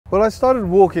Well, I started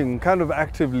walking kind of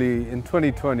actively in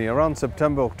 2020, around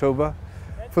September, October.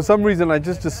 For some reason, I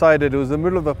just decided, it was the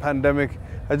middle of the pandemic,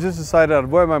 I just decided I'd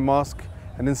wear my mask,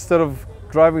 and instead of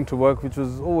driving to work, which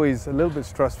was always a little bit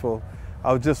stressful,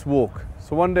 I would just walk.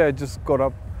 So one day I just got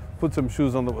up, put some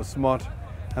shoes on that were smart,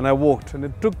 and I walked. And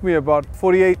it took me about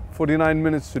 49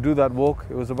 minutes to do that walk.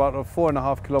 It was about a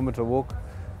 4.5 kilometer walk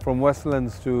from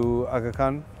Westlands to Aga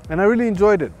Khan. And I really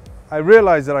enjoyed it. I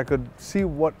realized that I could see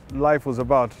what life was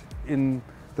about in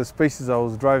the spaces I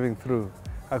was driving through.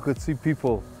 I could see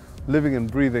people living and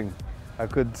breathing. I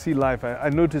could see life. I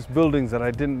noticed buildings that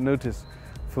I didn't notice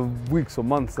for weeks or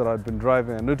months that I'd been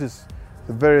driving. I noticed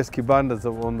the various kibandas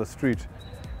that were on the street.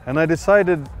 And I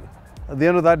decided at the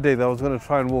end of that day that I was going to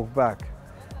try and walk back.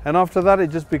 And after that,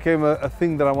 it just became a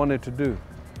thing that I wanted to do.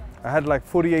 I had like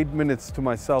 48 minutes to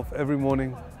myself every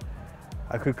morning.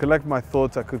 I could collect my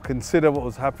thoughts, I could consider what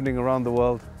was happening around the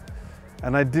world,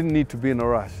 and I didn't need to be in a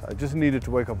rush. I just needed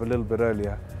to wake up a little bit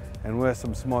earlier and wear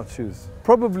some smart shoes.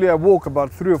 Probably I walk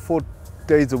about 3 or 4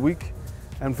 days a week,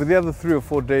 and for the other 3 or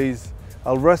 4 days,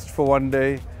 I'll rest for one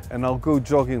day and I'll go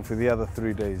jogging for the other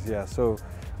 3 days. Yeah, so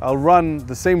I'll run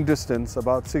the same distance,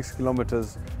 about 6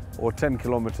 kilometers or 10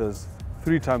 kilometers,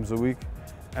 3 times a week,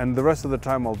 and the rest of the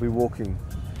time I'll be walking,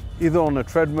 either on a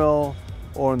treadmill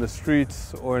or in the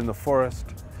streets or in the forest.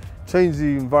 Change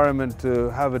the environment to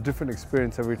have a different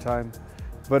experience every time,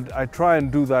 but I try and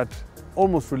do that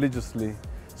almost religiously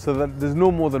so that there's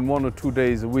no more than 1 or 2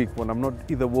 days a week when I'm not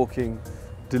either walking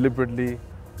deliberately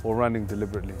or running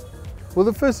deliberately. Well,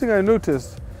 the first thing I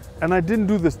noticed, and I didn't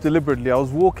do this deliberately, I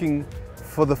was walking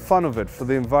for the fun of it, for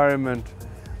the environment.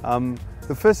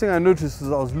 The first thing I noticed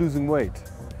is I was losing weight.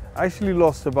 I actually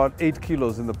lost about 8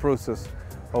 kilos in the process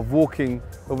of walking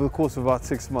over the course of about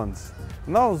 6 months.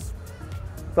 And that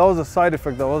was a side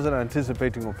effect that I wasn't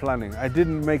anticipating or planning. I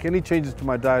didn't make any changes to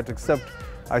my diet except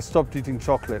I stopped eating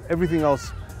chocolate. Everything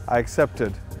else I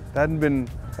accepted. There hadn't been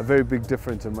a very big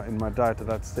difference in my diet at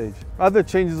that stage. Other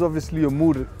changes, obviously your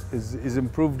mood is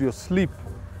improved, your sleep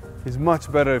is much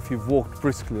better if you've walked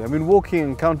briskly. I mean, walking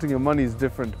and counting your money is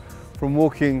different from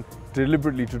walking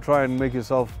deliberately to try and make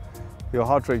your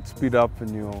heart rate speed up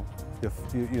and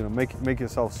make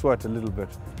yourself sweat a little bit.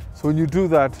 So when you do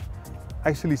that,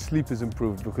 actually sleep is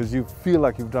improved because you feel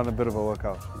like you've done a bit of a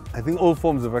workout. I think all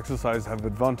forms of exercise have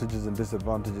advantages and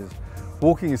disadvantages.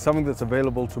 Walking is something that's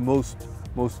available to most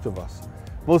of us.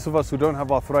 Most of us who don't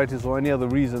have arthritis or any other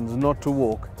reasons not to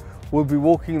walk will be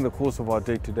walking in the course of our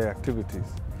day-to-day activities.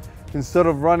 Instead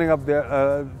of running up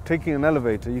there, taking an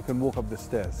elevator, you can walk up the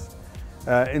stairs.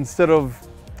 Instead of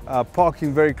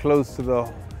parking very close to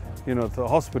the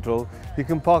hospital, you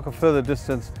can park a further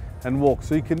distance and walk.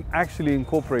 So you can actually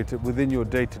incorporate it within your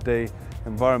day-to-day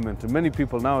environment. And many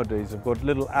people nowadays have got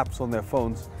little apps on their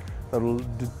phones that will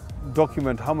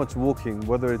document how much walking,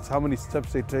 whether it's how many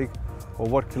steps they take or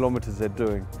what kilometers they're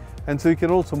doing. And so you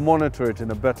can also monitor it in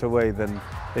a better way than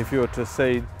if you were to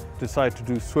say, decide to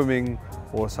do swimming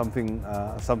or something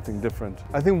different.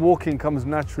 I think walking comes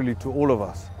naturally to all of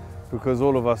us because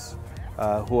all of us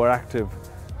who are active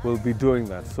will be doing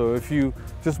that. So if you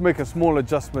just make a small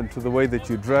adjustment to the way that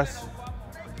you dress,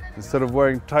 instead of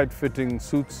wearing tight-fitting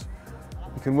suits,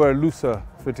 you can wear a looser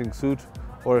fitting suit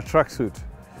or a tracksuit.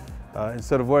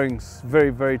 Instead of wearing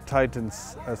very, very tight and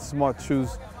smart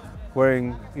shoes,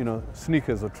 wearing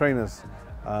sneakers or trainers.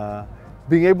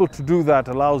 Being able to do that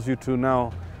allows you to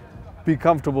now be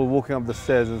comfortable walking up the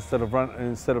stairs instead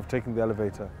of taking the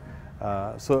elevator.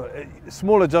 So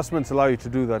small adjustments allow you to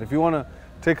do that. If you want to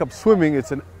take up swimming,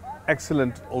 it's an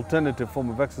excellent alternative form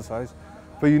of exercise,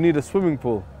 but you need a swimming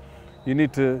pool. You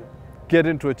need to get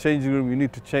into a changing room, you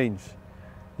need to change.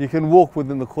 You can walk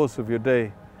within the course of your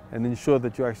day and ensure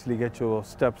that you actually get your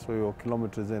steps or your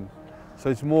kilometers in. So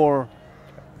it's more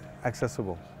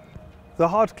accessible. The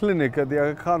heart clinic at the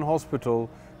Aga Khan Hospital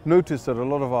noticed that a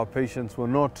lot of our patients were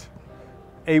not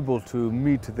able to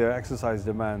meet their exercise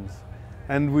demands.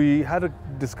 And we had a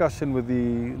discussion with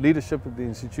the leadership of the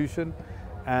institution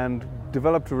and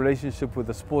developed a relationship with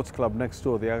the sports club next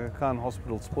door, the Aga Khan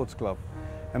Hospital Sports Club.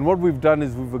 And what we've done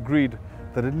is we've agreed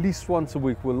that at least once a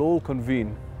week we'll all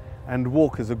convene and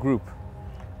walk as a group.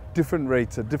 Different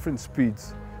rates at different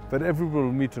speeds, but everyone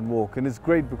will meet and walk. And it's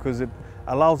great because it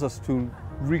allows us to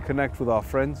reconnect with our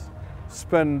friends,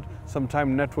 spend some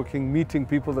time networking, meeting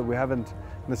people that we haven't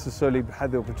necessarily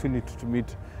had the opportunity to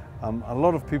meet. A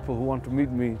lot of people who want to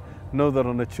meet me know that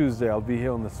on a Tuesday I'll be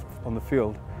here on the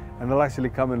field and they'll actually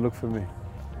come and look for me.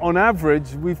 On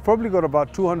average, we've probably got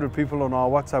about 200 people on our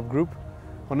WhatsApp group.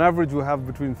 On average, we have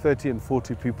between 30 and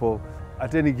 40 people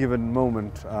at any given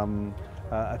moment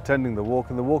attending the walk,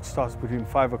 and the walk starts between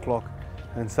 5 o'clock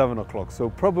and 7 o'clock. So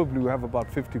probably we have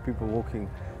about 50 people walking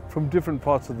from different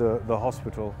parts of the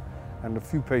hospital, and a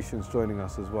few patients joining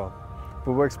us as well.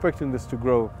 But we're expecting this to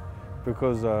grow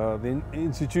because the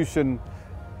institution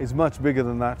is much bigger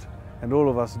than that, and all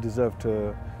of us deserve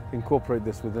to incorporate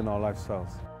this within our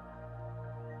lifestyles.